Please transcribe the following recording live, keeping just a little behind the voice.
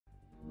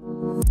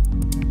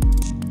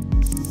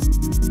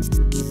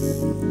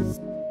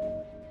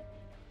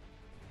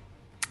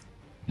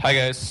Hi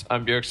guys,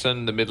 I'm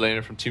Bjergsen, the mid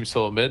laner from Team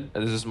Solo Mid,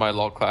 and this is my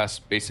Lolclass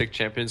basic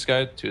champions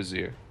guide to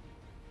Azir.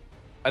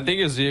 I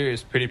think Azir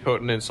is pretty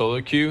potent in solo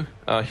queue.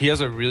 He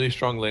has a really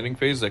strong laning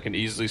phase that can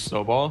easily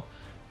snowball,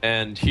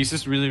 and he's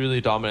just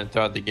really dominant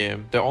throughout the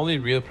game. The only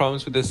real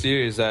problems with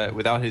Azir is that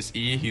without his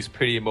E, he's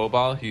pretty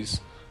immobile.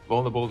 He's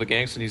vulnerable to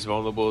ganks, and he's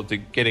vulnerable to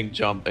getting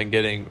jumped and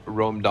getting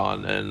roamed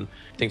on and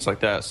things like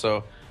that.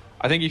 So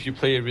I think if you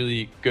play it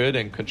really good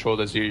and control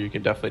Azir, you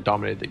can definitely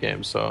dominate the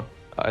game. So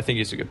I think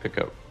he's a good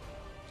pickup.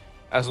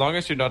 As long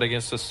as you're not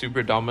against a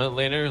super dominant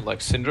laner like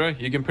Syndra,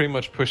 you can pretty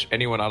much push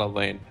anyone out of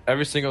lane.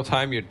 Every single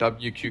time your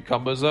WQ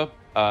combos up,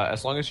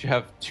 as long as you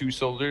have two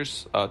soldier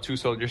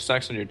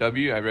stacks on your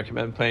W, I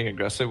recommend playing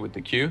aggressive with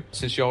the Q,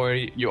 since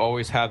you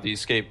always have the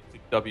escape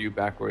W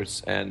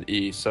backwards and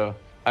E. So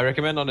I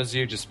recommend on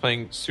Azir just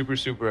playing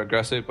super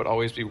aggressive, but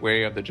always be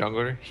wary of the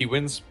jungler. He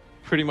wins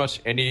pretty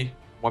much any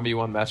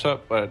 1v1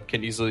 matchup, but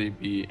can easily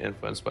be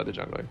influenced by the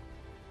jungler.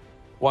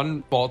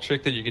 One ball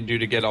trick that you can do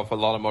to get off a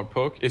lot of more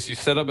poke is you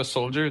set up a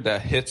soldier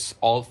that hits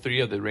all three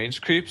of the range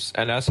creeps,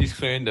 and as he's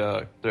clearing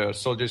the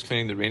soldier's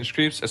clearing the range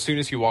creeps, as soon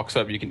as he walks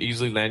up, you can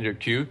easily land your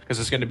Q because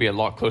it's going to be a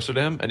lot closer to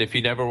him. And if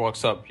he never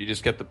walks up, you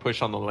just get the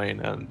push on the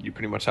lane, and you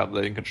pretty much have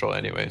lane control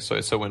anyway. So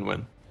it's a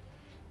win-win.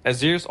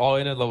 Azir's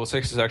all-in at level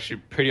 6 is actually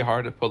pretty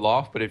hard to pull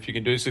off, but if you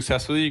can do it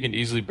successfully, you can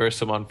easily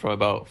burst him on from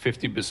about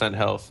 50%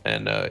 health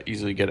and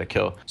easily get a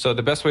kill. So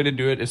the best way to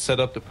do it is set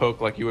up the poke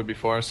like you would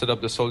before. Set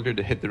up the soldier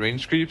to hit the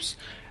range creeps.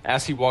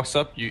 As he walks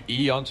up, you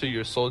E onto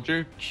your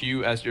soldier,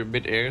 Q as your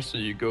mid-air, so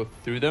you go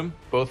through them.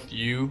 Both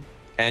you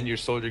and your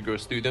soldier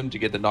goes through them to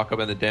get the knockup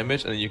and the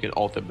damage, and then you can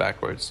ult it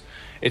backwards.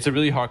 It's a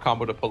really hard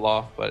combo to pull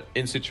off, but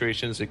in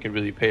situations it can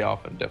really pay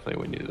off and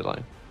definitely win you the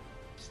line.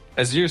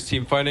 Azir's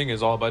team fighting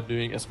is all about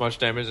doing as much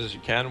damage as you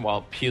can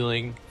while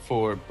peeling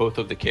for both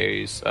of the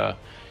carries.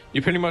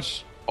 You pretty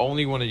much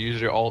only want to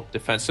use your ult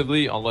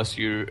defensively unless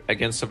you're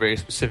against a very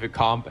specific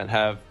comp and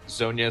have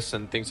Zonias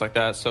and things like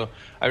that. So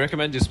I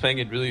recommend just playing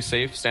it really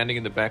safe, standing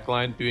in the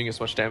backline, doing as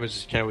much damage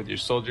as you can with your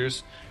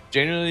soldiers.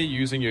 Generally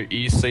using your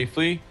E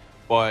safely,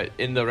 but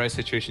in the right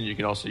situation you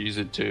can also use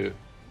it to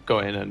go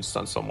in and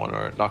stun someone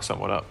or knock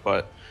someone up.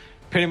 But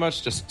pretty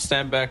much just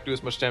stand back, do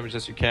as much damage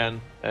as you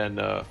can, and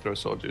throw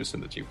soldiers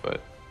in the team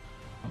fight.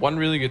 One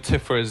really good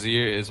tip for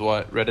Azir is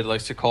what Reddit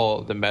likes to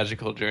call the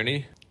magical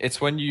journey. It's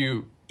when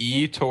you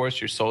E towards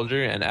your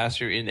soldier, and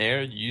as you're in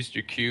air, you use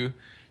your Q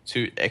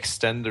to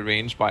extend the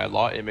range by a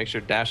lot. It makes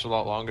your dash a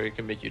lot longer. It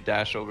can make you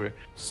dash over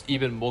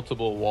even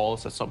multiple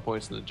walls at some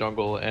points in the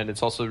jungle, and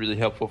it's also really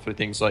helpful for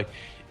things like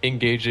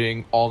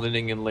engaging,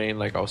 all-inning in lane,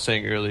 like I was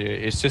saying earlier.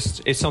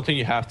 It's something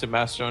you have to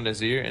master on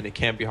Azir, and it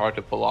can be hard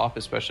to pull off,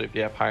 especially if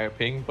you have higher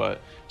ping,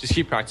 but just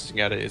keep practicing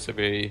at it.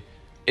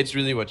 It's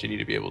really what you need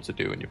to be able to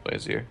do when you play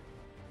Azir.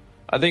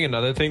 I think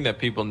another thing that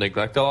people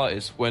neglect a lot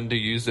is when to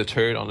use the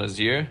turret on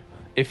Azir.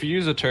 If you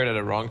use a turret at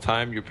a wrong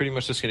time, you're pretty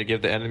much just going to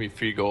give the enemy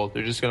free gold.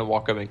 They're just going to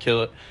walk up and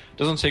kill it. It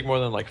doesn't take more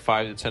than like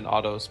 5 to 10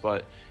 autos,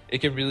 but it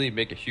can really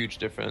make a huge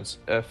difference.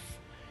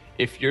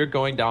 If you're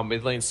going down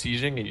mid lane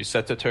sieging and you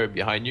set the turret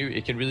behind you,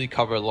 it can really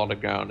cover a lot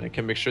of ground. It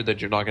can make sure that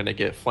you're not going to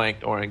get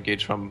flanked or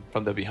engaged from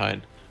the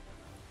behind.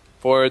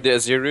 For the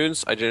Azir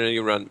runes, I generally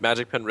run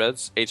Magic Pen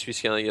Reds, HP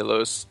Scaling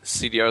Yellows,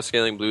 CDR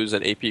Scaling Blues,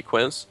 and AP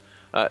Quints.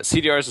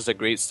 CDRs is a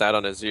great stat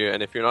on Azir,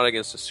 and if you're not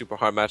against a super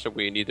hard matchup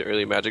where you need the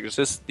early magic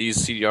resist, these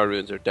CDR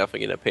runes are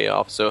definitely going to pay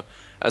off. So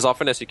as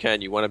often as you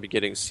can, you want to be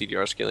getting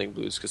CDR Scaling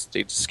Blues because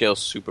they scale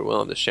super well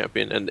on this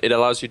champion, and it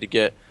allows you to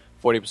get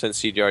 40%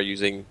 CDR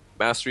using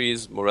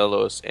Masteries,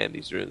 Morelos, and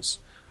these runes.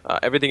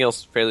 Everything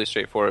else fairly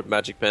straightforward: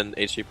 Magic Pen,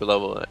 HP per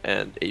level,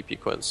 and AP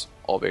Quints,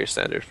 all very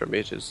standard for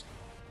mages.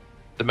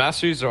 The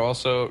Masteries are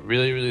also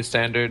really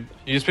standard.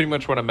 You just pretty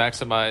much want to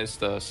maximize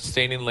the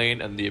sustaining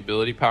lane and the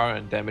ability power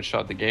and damage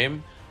shot the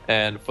game.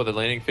 And for the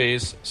laning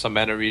phase, some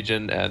mana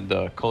regen and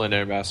the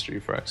Culinary Mastery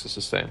for extra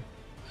sustain.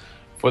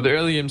 For the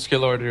early game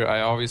skill order,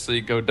 I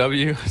obviously go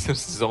W, since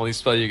this is the only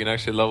spell you can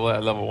actually level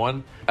at level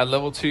 1. At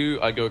level 2,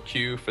 I go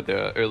Q for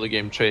the early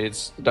game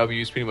trades.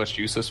 W is pretty much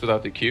useless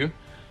without the Q.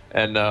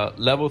 And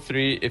level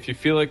 3, if you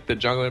feel like the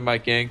jungler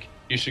might gank,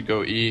 you should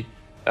go E.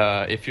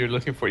 If you're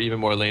looking for even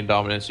more lane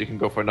dominance, you can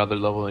go for another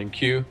level in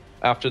Q.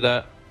 After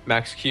that,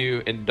 max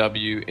Q into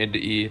W into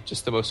E,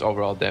 just the most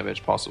overall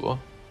damage possible.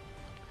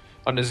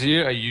 On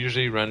Azir, I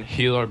usually run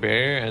Heal or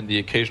Barrier and the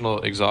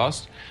occasional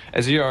Exhaust.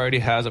 Azir already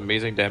has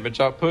amazing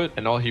damage output,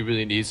 and all he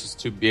really needs is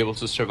to be able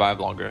to survive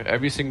longer.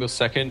 Every single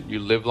second you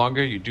live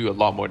longer, you do a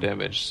lot more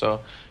damage.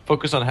 So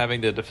focus on having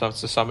the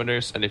defensive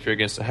summoners, and if you're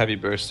against a heavy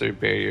burster,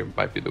 Barrier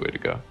might be the way to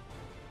go.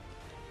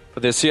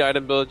 For the C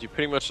item build, you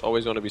pretty much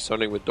always want to be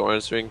starting with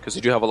Doran's Ring because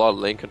you do have a lot of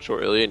lane control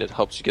early, and it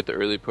helps you get the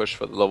early push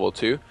for the level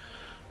 2.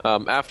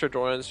 After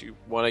Doran's, you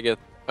want to get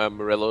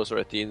Morelos or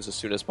Athenes as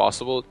soon as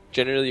possible.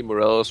 Generally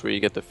Morelos where you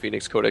get the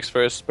Phoenix Codex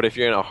first, but if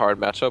you're in a hard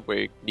matchup where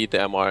you need the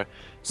MR,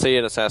 say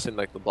an assassin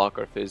like LeBlanc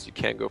or Fizz, you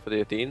can go for the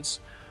Athenes.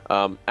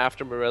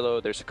 After Morello,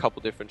 there's a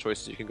couple different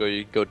choices you can go.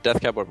 You can go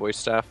Deathcap or Voice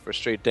Staff for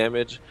straight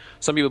damage.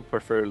 Some people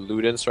prefer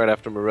Ludens right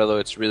after Morello.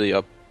 It's really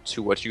up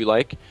to what you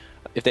like.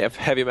 If they have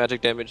heavy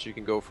magic damage, you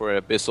can go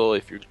for Abyssal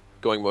if you're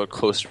going more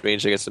close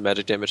range against the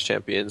magic damage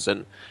champions,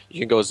 and you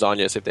can go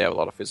Zanyas if they have a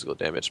lot of physical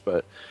damage.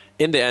 But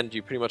in the end,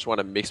 you pretty much want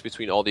to mix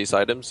between all these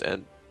items,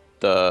 and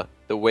the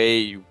way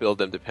you build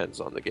them depends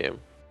on the game.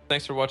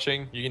 Thanks for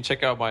watching. You can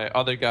check out my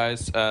other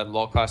guys at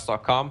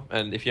lolclass.com,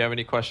 and if you have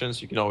any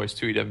questions, you can always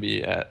tweet at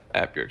me at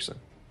Bjergsen.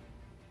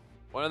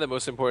 One of the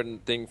most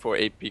important thing for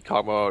AP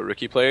Kog'Maw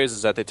rookie players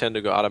is that they tend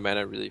to go out of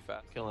mana really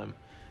fast. Kill him.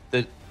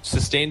 The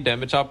sustained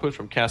damage output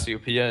from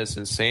Cassiopeia is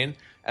insane.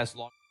 As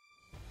long